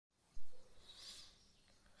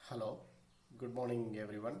Hello, good morning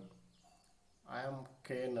everyone. I am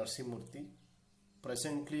K. Narsimurthy.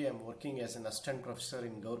 Presently I am working as an assistant professor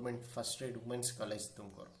in Government First Grade Women's College,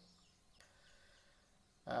 Tumkur.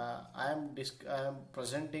 I am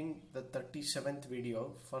presenting the 37th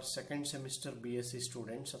video for second semester BSc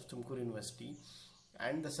students of Tumkur University,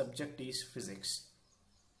 and the subject is physics.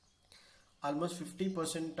 Almost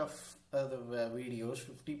 50% of the videos,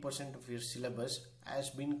 50% of your syllabus has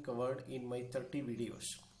been covered in my 30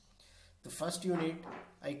 videos. The first unit,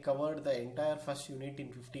 I covered the entire first unit in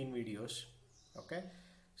 15 videos. Okay,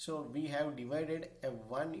 so we have divided a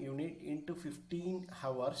one unit into 15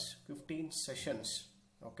 hours, 15 sessions.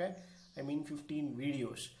 Okay, I mean 15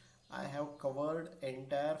 videos. I have covered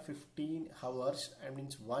entire 15 hours, I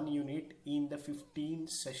means one unit in the 15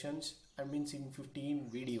 sessions, I means in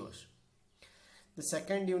 15 videos. The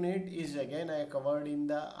second unit is again I covered in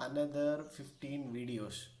the another 15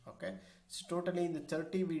 videos. Okay, so totally in the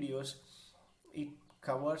 30 videos it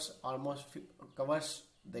covers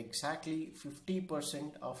the exactly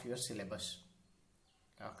 50% of your syllabus.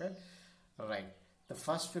 Okay, right. The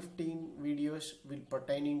first 15 videos will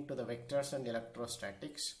pertaining to the vectors and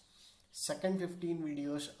electrostatics. Second 15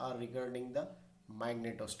 videos are regarding the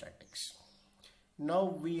magnetostatics. Now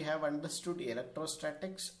we have understood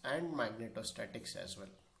electrostatics and magnetostatics as well.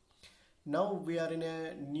 Now we are in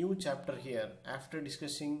a new chapter here. After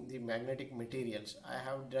discussing the magnetic materials, I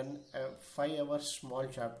have done a 5-hour small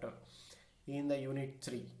chapter in the unit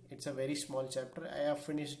 3. It's a very small chapter. I have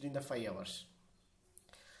finished in the 5 hours.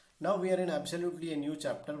 Now we are in absolutely a new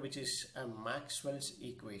chapter, which is Maxwell's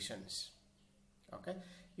equations. Okay,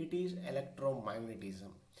 it is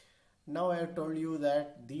electromagnetism. Now I have told you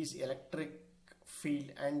that these electric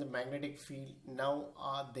field and the magnetic field now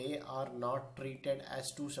they are not treated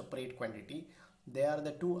as two separate quantity. They are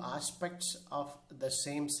the two aspects of the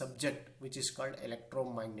same subject, which is called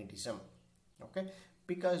electromagnetism. Okay,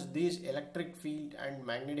 because this electric field and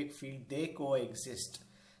magnetic field, they coexist.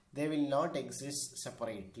 They will not exist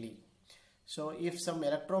separately. So if some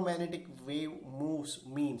electromagnetic wave moves,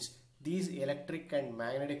 means these electric and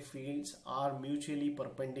magnetic fields are mutually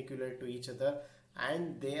perpendicular to each other,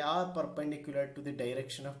 and they are perpendicular to the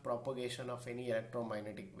direction of propagation of any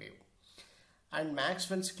electromagnetic wave. And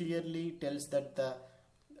Maxwell clearly tells that the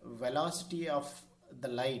velocity of the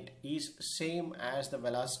light is same as the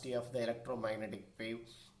velocity of the electromagnetic wave,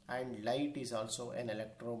 and light is also an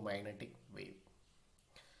electromagnetic wave.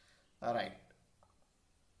 Alright,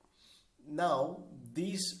 now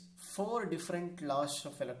these 4 different laws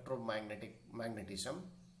of magnetism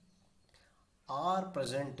are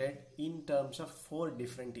presented in terms of 4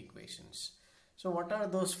 different equations. So what are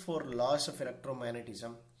those 4 laws of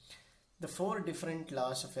electromagnetism? The 4 different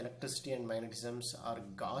laws of electricity and magnetism are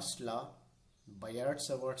Gauss law,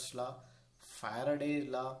 Biot-Savart's law, Faraday's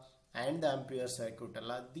law, and the Ampere circuit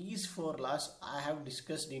law. These 4 laws I have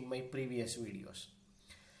discussed in my previous videos.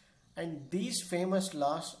 And these famous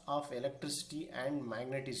laws of electricity and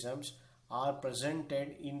magnetism are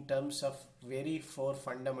presented in terms of very 4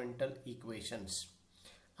 fundamental equations,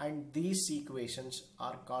 and these equations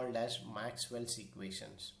are called as Maxwell's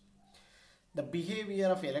equations. The behavior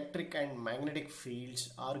of electric and magnetic fields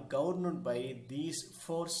are governed by these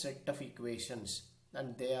 4 set of equations,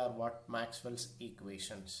 and they are what Maxwell's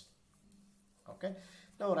equations. Okay,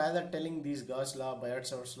 now rather telling these Gauss law,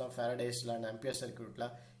 Biot-Savart's law, Faraday's law, and Ampere circuit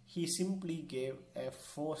law, he simply gave a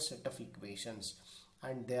 4 set of equations,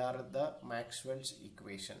 and they are the Maxwell's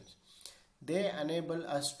equations. They enable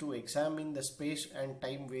us to examine the space and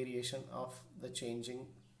time variation of the changing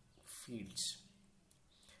fields.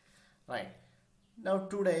 Right. Now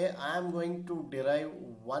today I am going to derive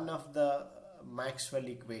one of the Maxwell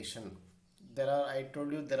equation. I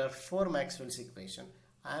told you there are 4 Maxwell's equation.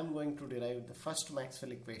 I am going to derive the first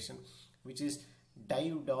Maxwell equation, which is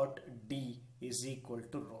div dot D is equal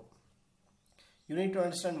to rho. You need to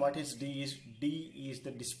understand what is D is. D is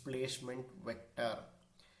the displacement vector.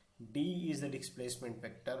 D is the displacement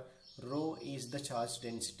vector. Rho is the charge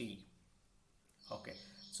density. Okay,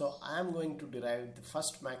 so I am going to derive the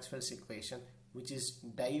first Maxwell's equation, which is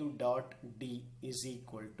div dot D is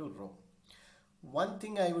equal to rho. One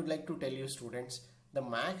thing I would like to tell you, students, the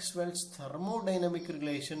Maxwell's thermodynamic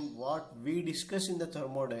relation, what we discuss in the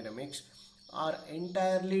thermodynamics, are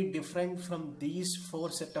entirely different from these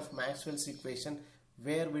 4 set of Maxwell's equation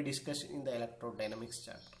where we discuss in the electrodynamics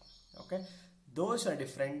chapter. Okay, those are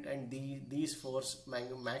different, and these 4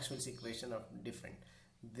 Maxwell's equations are different.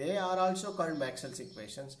 They are also called Maxwell's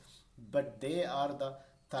equations, but they are the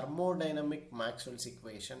thermodynamic Maxwell's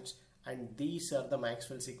equations, and these are the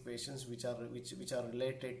Maxwell's equations which are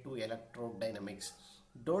related to electrodynamics.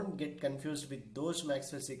 Don't get confused with those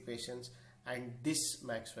Maxwell's equations and this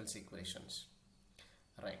Maxwell's equations.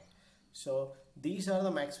 Right. So these are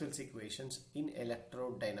the Maxwell's equations in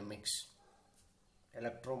electrodynamics,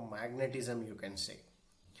 electromagnetism you can say.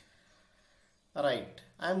 Right,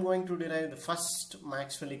 I am going to derive the first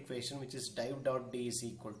Maxwell equation, which is div dot D is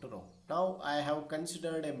equal to rho. Now I have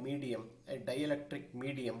considered a medium, a dielectric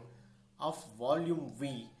medium of volume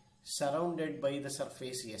V surrounded by the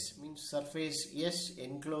surface S, means surface S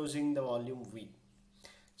enclosing the volume V.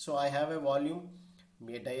 So I have a volume,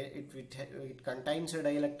 it contains a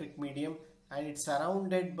dielectric medium and it's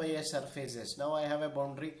surrounded by a surface S. Now I have a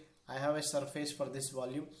boundary, I have a surface for this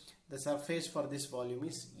volume. The surface for this volume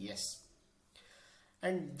is S.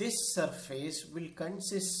 And this surface will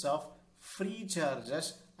consist of free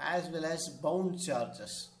charges as well as bound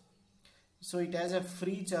charges. So it has a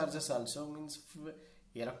free charges also, means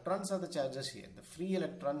electrons are the charges here, the free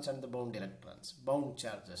electrons and the bound electrons, bound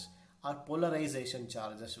charges are polarization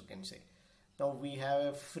charges you can say. Now we have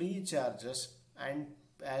a free charges and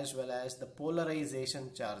as well as the polarization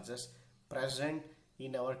charges present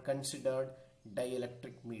in our considered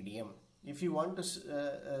dielectric medium. If you want to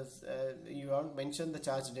mention the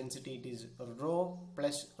charge density, it is rho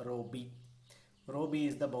plus rho b. Rho b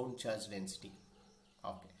is the bound charge density.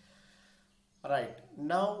 Okay. Right.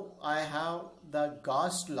 Now I have the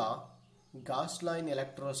Gauss law. Gauss law in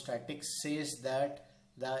electrostatics says that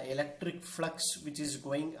the electric flux which is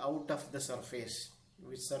going out of the surface,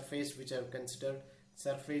 which I have considered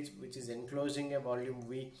surface which is enclosing a volume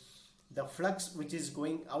V, the flux which is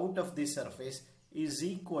going out of this surface is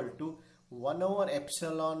equal to 1 over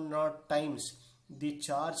epsilon naught times the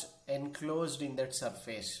charge enclosed in that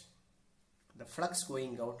surface. The flux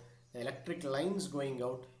going out, the electric lines going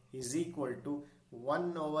out is equal to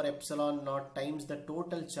 1 over epsilon naught times the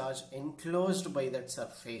total charge enclosed by that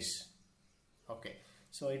surface. Okay,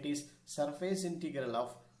 so it is surface integral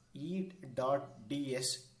of E dot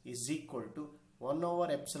ds is equal to 1 over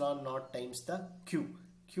epsilon naught times the Q.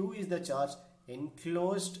 Q is the charge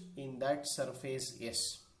enclosed in that surface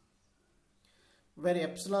S. Where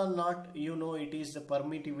epsilon naught, you know, it is the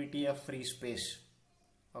permittivity of free space.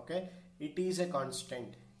 Okay, it is a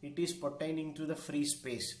constant. It is pertaining to the free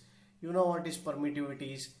space. You know what is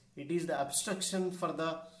permittivity is? It is the obstruction for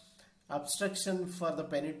the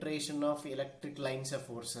penetration of electric lines of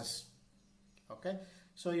forces. Okay,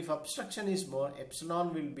 so if obstruction is more,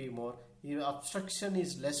 epsilon will be more. If obstruction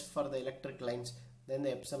is less for the electric lines, then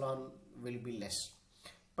the epsilon will be less.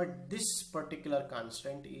 But this particular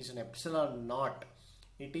constant is an epsilon naught.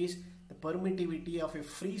 It is the permittivity of a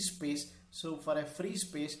free space. So for a free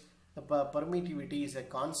space, the permittivity is a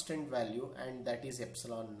constant value and that is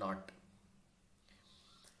epsilon naught.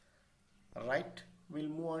 Right, we'll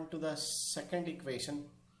move on to the second equation.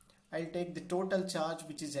 I'll take the total charge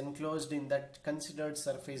which is enclosed in that considered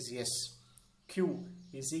surface S. Q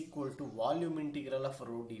is equal to volume integral of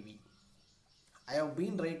rho dV. I have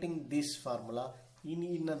been writing this formula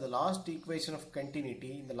in the last equation of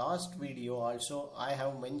continuity. In the last video also I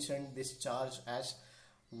have mentioned this charge as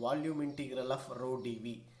volume integral of rho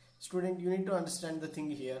dV. Student, you need to understand the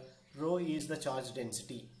thing here. Rho is the charge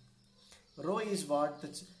density. Rho is what?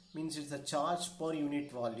 That means it's the charge per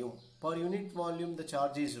unit volume. Per unit volume the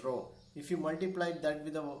charge is rho. If you multiply that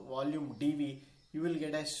with the volume dV, you will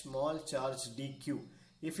get a small charge dq.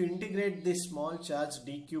 If you integrate this small charge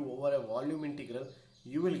dq over a volume integral,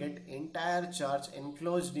 you will get entire charge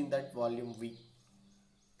enclosed in that volume V.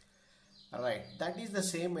 Alright, that is the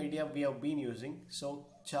same idea we have been using. So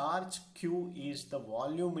charge q is the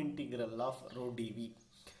volume integral of rho dV.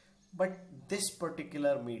 But this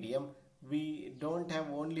particular medium, we don't have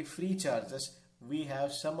only free charges, we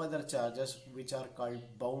have some other charges which are called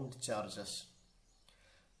bound charges.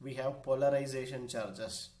 We have polarization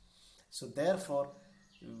charges. So therefore,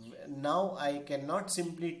 now I cannot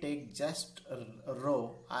simply take just a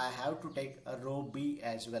rho, I have to take a rho b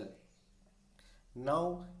as well.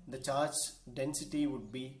 Now the charge density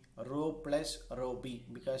would be rho plus rho b,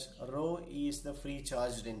 because rho is the free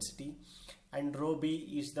charge density and rho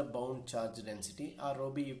b is the bound charge density, or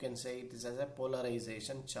rho b you can say it is as a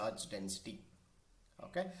polarization charge density.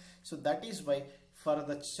 Okay, so that is why for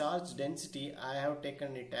the charge density I have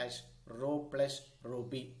taken it as rho plus rho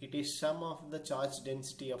b. It is sum of the charge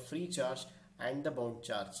density of free charge and the bound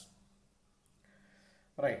charge.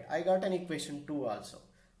 Right, I got an equation 2 also.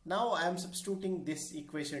 Now I am substituting this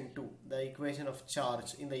equation 2, the equation of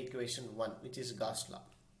charge, in the equation 1, which is Gauss law.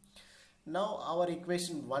 Now our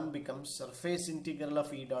equation 1 becomes surface integral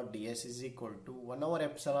of E dot ds is equal to 1 over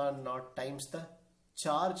epsilon naught times the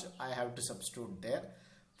charge I have to substitute there.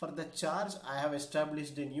 For the charge I have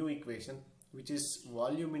established a new equation, which is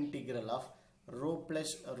volume integral of rho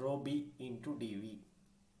plus rho b into dv.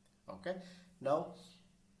 Okay, now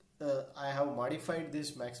I have modified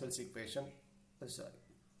this Maxwell's equation.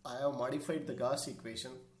 I have modified the Gauss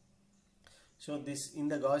equation. So this, in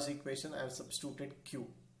the Gauss equation I have substituted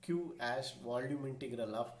q as volume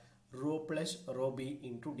integral of rho plus rho b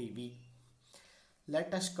into dv.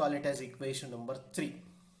 Let us call it as equation number 3.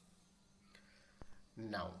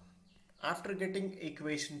 Now, after getting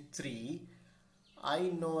equation 3, I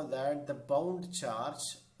know that the bound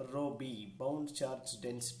charge rho b, bound charge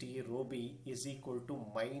density rho b, is equal to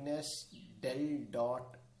minus del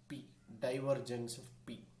dot p, divergence of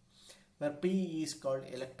p, where p is called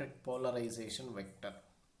electric polarization vector.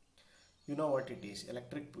 You know what it is.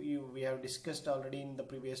 We have discussed already in the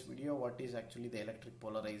previous video what is actually the electric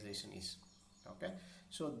polarization is. Okay,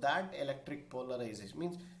 so that electric polarization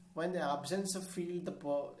means when the absence of field,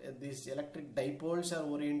 these electric dipoles are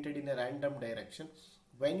oriented in a random direction.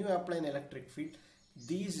 When you apply an electric field,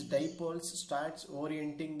 these dipoles starts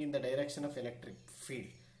orienting in the direction of electric field.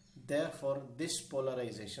 Therefore, this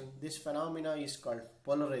polarization, this phenomena is called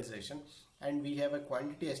polarization, and we have a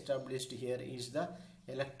quantity established here is the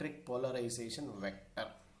electric polarization vector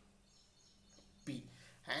P.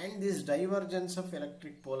 And this divergence of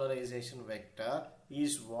electric polarization vector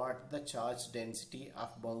is what the charge density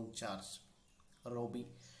of bound charge rho b.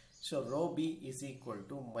 So rho b is equal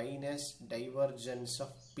to minus divergence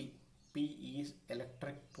of P. P is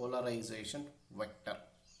electric polarization vector.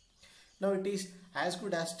 Now it is as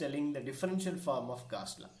good as telling the differential form of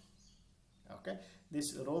Gauss law. Okay,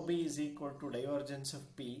 this rho b is equal to divergence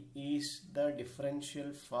of P is the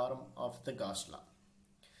differential form of the Gauss law.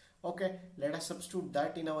 Okay, let us substitute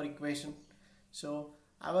that in our equation. So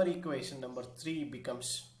our equation number 3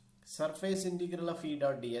 becomes surface integral of E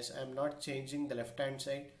dot ds. I am not changing the left hand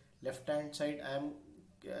side. Left hand side I am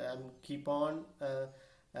keep on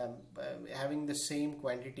having the same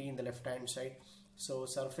quantity in the left hand side. So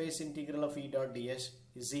surface integral of E dot ds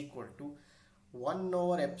is equal to 1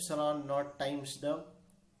 over epsilon naught times the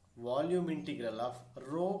volume integral of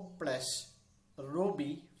rho plus rho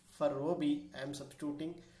b. For rho b I am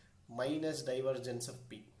substituting minus divergence of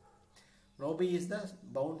P. Rho b is the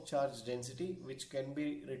bound charge density, which can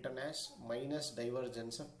be written as minus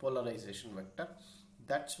divergence of polarization vector.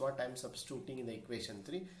 That's what I am substituting in the equation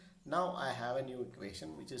 3. Now I have a new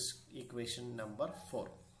equation, which is equation number 4.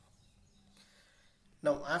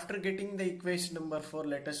 Now after getting the equation number 4,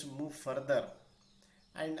 let us move further.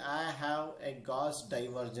 And I have a Gauss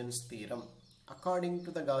divergence theorem. According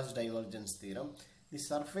to the Gauss divergence theorem, the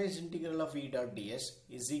surface integral of E dot ds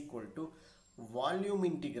is equal to volume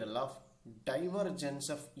integral of divergence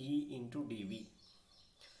of E into dv.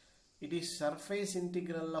 It is surface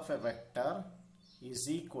integral of a vector is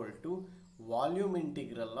equal to volume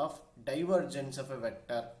integral of divergence of a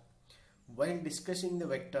vector. While discussing the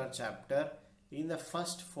vector chapter in the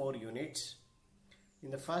first 4 units,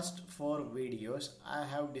 in the first 4 videos, I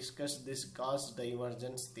have discussed this Gauss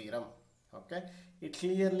divergence theorem. Okay, it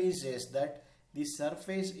clearly says that the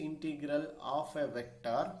surface integral of a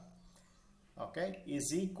vector, okay,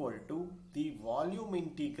 is equal to the volume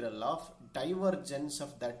integral of divergence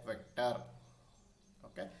of that vector.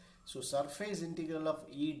 Okay, so surface integral of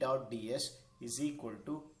E dot ds is equal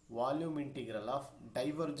to volume integral of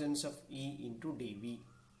divergence of E into dv.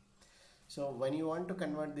 So when you want to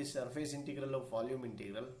convert the surface integral of volume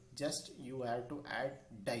integral, just you have to add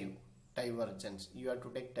divergence. You have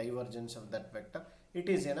to take divergence of that vector. It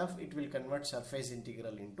is enough. It will convert surface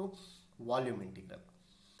integral into volume integral.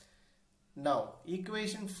 Now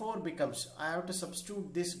equation 4 becomes, I have to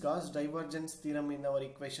substitute this Gauss divergence theorem in our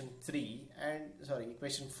equation 3 and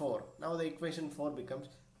equation 4. Now the equation 4 becomes,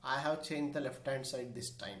 I have changed the left hand side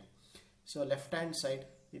this time. So left hand side,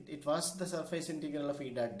 it was the surface integral of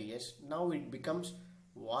E dot ds. Now it becomes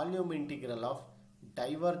volume integral of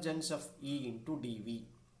divergence of E into dv.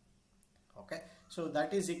 Okay, so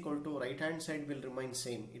that is equal to, right hand side will remain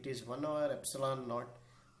same. It is 1 over epsilon naught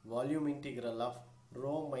volume integral of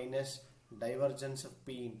rho minus divergence of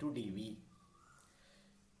P into dv.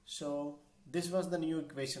 So this was the new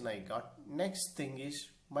equation I got. Next thing is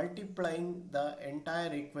multiplying the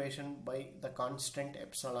entire equation by the constant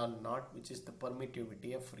epsilon naught, which is the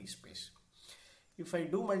permittivity of free space. If I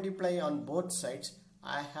do multiply on both sides,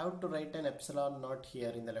 I have to write an epsilon naught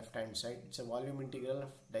here in the left hand side. It's a volume integral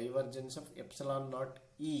of divergence of epsilon naught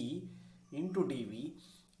E into dv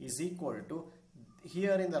is equal to,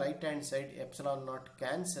 here in the right hand side epsilon naught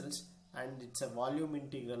cancels and it's a volume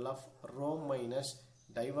integral of rho minus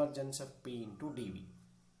divergence of P into dv.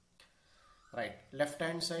 Right, left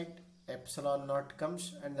hand side epsilon naught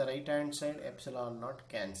comes and the right hand side epsilon naught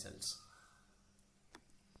cancels.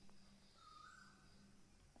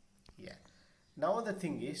 Now the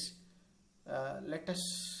thing is, let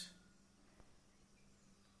us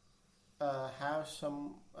have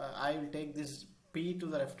some, I will take this p to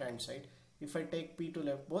the left hand side. If I take p to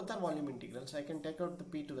left, both are volume integrals, I can take out the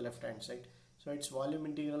p to the left hand side. So it's volume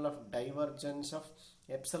integral of divergence of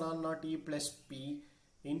epsilon naught E plus p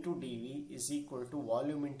into dv is equal to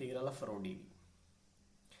volume integral of rho dv.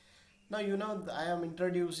 Now you know I am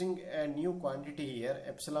introducing a new quantity here,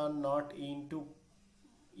 epsilon naught E into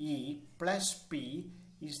E plus p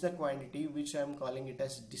is the quantity which I am calling it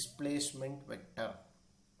as displacement vector.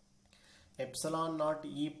 Epsilon naught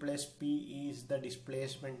E plus p is the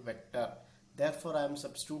displacement vector. Therefore I am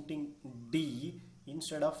substituting d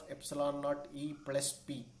instead of epsilon naught E plus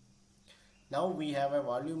p. Now we have a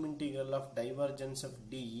volume integral of divergence of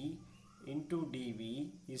d into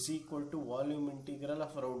dv is equal to volume integral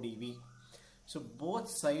of rho dv. So both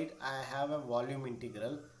sides I have a volume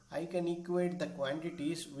integral. I can equate the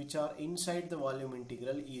quantities which are inside the volume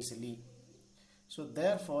integral easily. So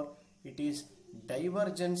therefore it is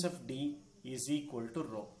divergence of d is equal to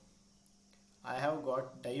rho. I have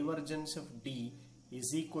got divergence of d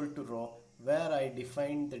is equal to rho, where I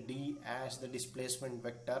define the d as the displacement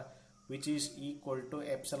vector, which is equal to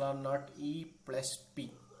epsilon naught E plus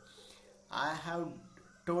p. I have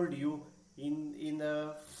told you in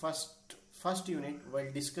the first unit,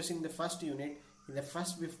 while discussing the first unit, in the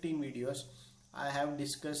first 15 videos, I have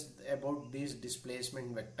discussed about this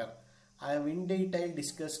displacement vector. I have in detail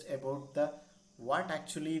discussed about the what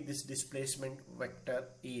actually this displacement vector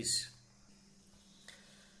is.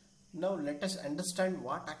 Now let us understand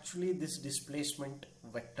what actually this displacement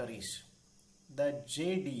vector is. The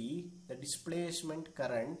JD, the displacement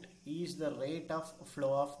current, is the rate of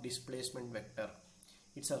flow of displacement vector.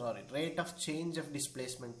 It's a rate of change of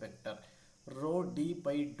displacement vector. Rho d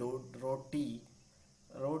by rho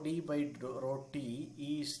t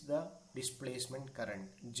is the displacement current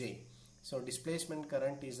J. So displacement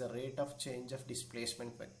current is the rate of change of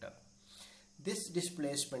displacement vector. This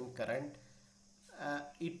displacement current,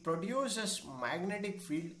 it produces magnetic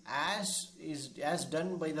field as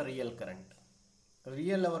done by the real current.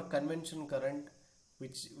 Real, our convention current,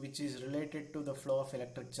 which is related to the flow of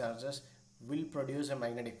electric charges, will produce a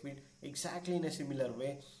magnetic field. Exactly in a similar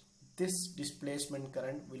way, this displacement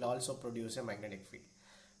current will also produce a magnetic field.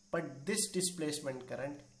 But this displacement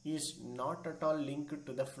current is not at all linked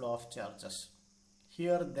to the flow of charges.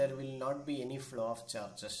 Here there will not be any flow of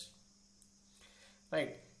charges.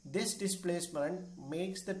 Right. This displacement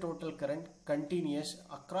makes the total current continuous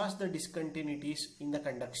across the discontinuities in the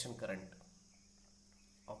conduction current.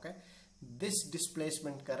 Okay. This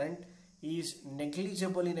displacement current is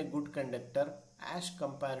negligible in a good conductor as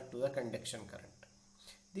compared to the conduction current.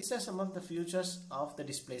 These are some of the features of the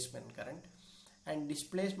displacement current. And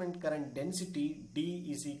displacement current density D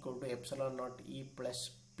is equal to epsilon naught E plus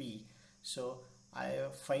P. So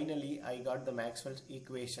finally I got the Maxwell's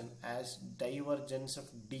equation as divergence of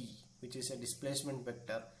D, which is a displacement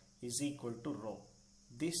vector, is equal to rho.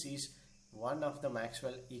 This is one of the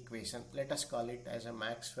Maxwell equation. Let us call it as a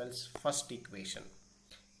Maxwell's first equation.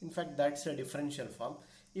 In fact, that's a differential form.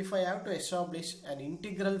 If I have to establish an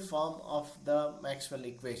integral form of the Maxwell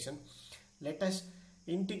equation, let us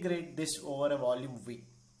integrate this over a volume V.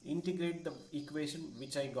 Integrate the equation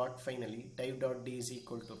which I got finally, div dot D is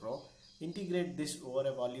equal to rho. Integrate this over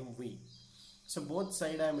a volume V. So both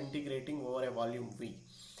sides I am integrating over a volume V.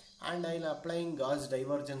 And I am applying Gauss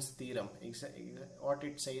divergence theorem. What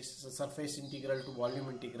it says, surface integral to volume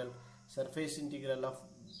integral, surface integral of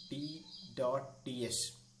D dot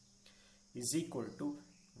ds is equal to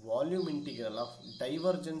volume integral of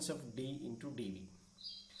divergence of D into dV.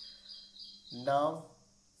 Now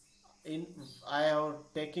I have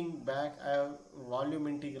taking back volume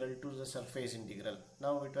integral to the surface integral.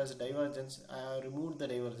 Now it was divergence. I have removed the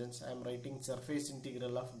divergence. I am writing surface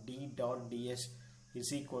integral of D dot ds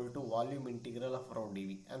is equal to volume integral of rho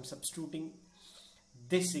dV. I am substituting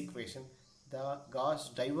this equation, the Gauss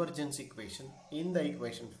divergence equation, in the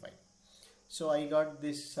equation 5. So I got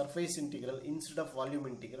this surface integral instead of volume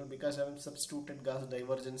integral because I have substituted Gauss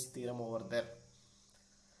divergence theorem over there.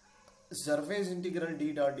 Surface integral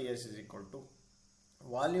D dot ds is equal to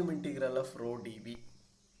volume integral of rho dV.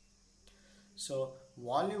 So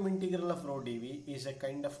volume integral of rho dV is a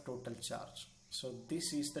kind of total charge. So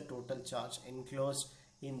this is the total charge enclosed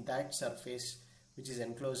in that surface which is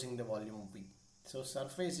enclosing the volume V. So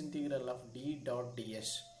surface integral of D dot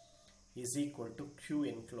ds is equal to Q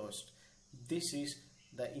enclosed. This is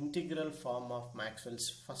the integral form of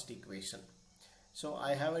Maxwell's first equation. So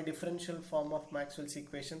I have a differential form of Maxwell's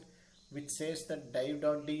equation which says that div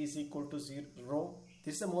dot D is equal to 0 rho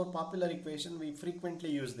This is a more popular equation. We frequently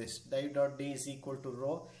use this. Dou dot D is equal to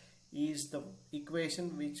rho is the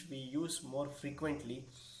equation which we use more frequently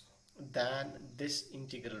than this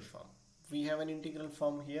integral form. We have an integral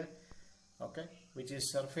form here, okay, which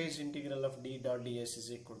is surface integral of D dot ds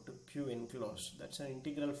is equal to q enclosed. That's an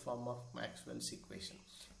integral form of Maxwell's equation.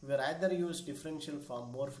 We rather use differential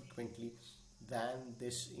form more frequently than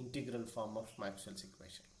this integral form of Maxwell's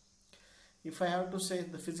equation. If I have to say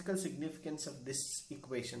the physical significance of this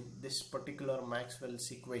equation, this particular Maxwell's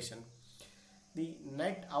equation, the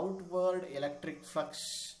net outward electric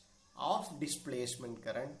flux of displacement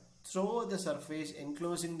current through the surface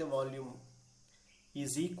enclosing the volume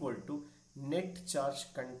is equal to net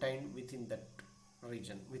charge contained within that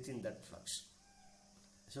region, within that flux.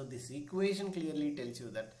 So this equation clearly tells you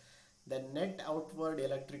that the net outward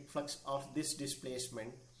electric flux of this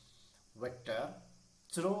displacement vector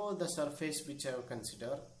through the surface which I have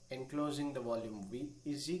considered enclosing the volume V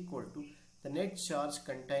is equal to the net charge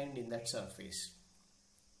contained in that surface.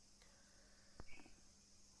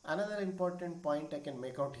 Another important point I can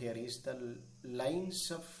make out here is the lines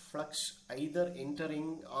of flux either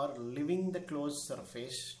entering or leaving the closed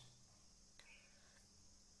surface.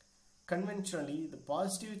 Conventionally, the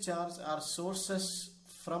positive charge are sources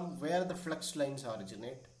from where the flux lines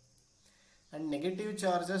originate, and negative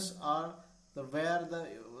charges are where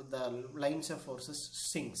the lines of forces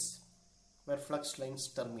sinks, where flux lines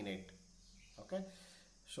terminate. Okay,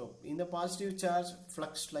 so in the positive charge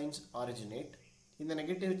flux lines originate, in the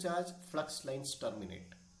negative charge flux lines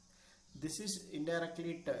terminate. This is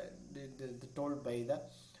indirectly told by the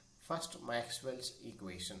first Maxwell's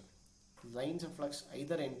equation. Lines of flux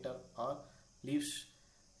either enter or leaves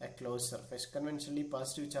a closed surface. Conventionally,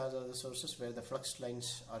 positive charge are the sources where the flux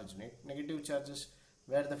lines originate, negative charges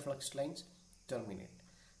where the flux lines terminate.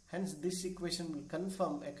 Hence, this equation will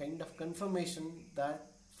confirm a kind of confirmation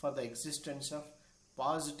that for the existence of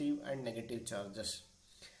positive and negative charges.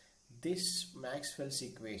 This Maxwell's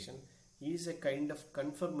equation is a kind of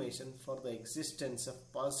confirmation for the existence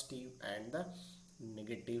of positive and the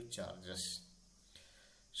negative charges.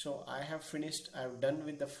 So I have finished, I have done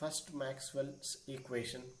with the first Maxwell's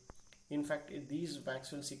equation. In fact, these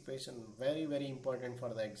Maxwell's equation very important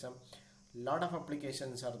for the exam. Lot of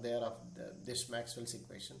applications are there of this Maxwell's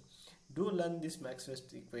equation. Do learn these Maxwell's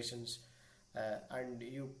equations and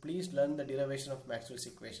you please learn the derivation of Maxwell's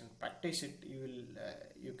equation. Practice it.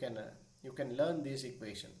 You can learn this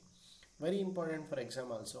equation. Very important for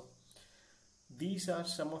exam also. These are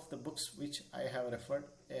some of the books which I have referred.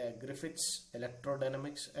 Griffith's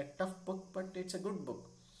Electrodynamics, a tough book, but it's a good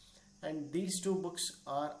book. And these two books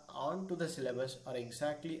are on to the syllabus, are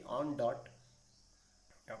exactly on dot.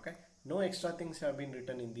 Okay, no extra things have been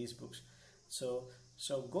written in these books. So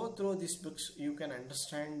go through these books. You can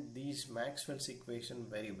understand these Maxwell's equation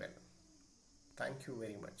very well. Thank you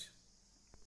very much.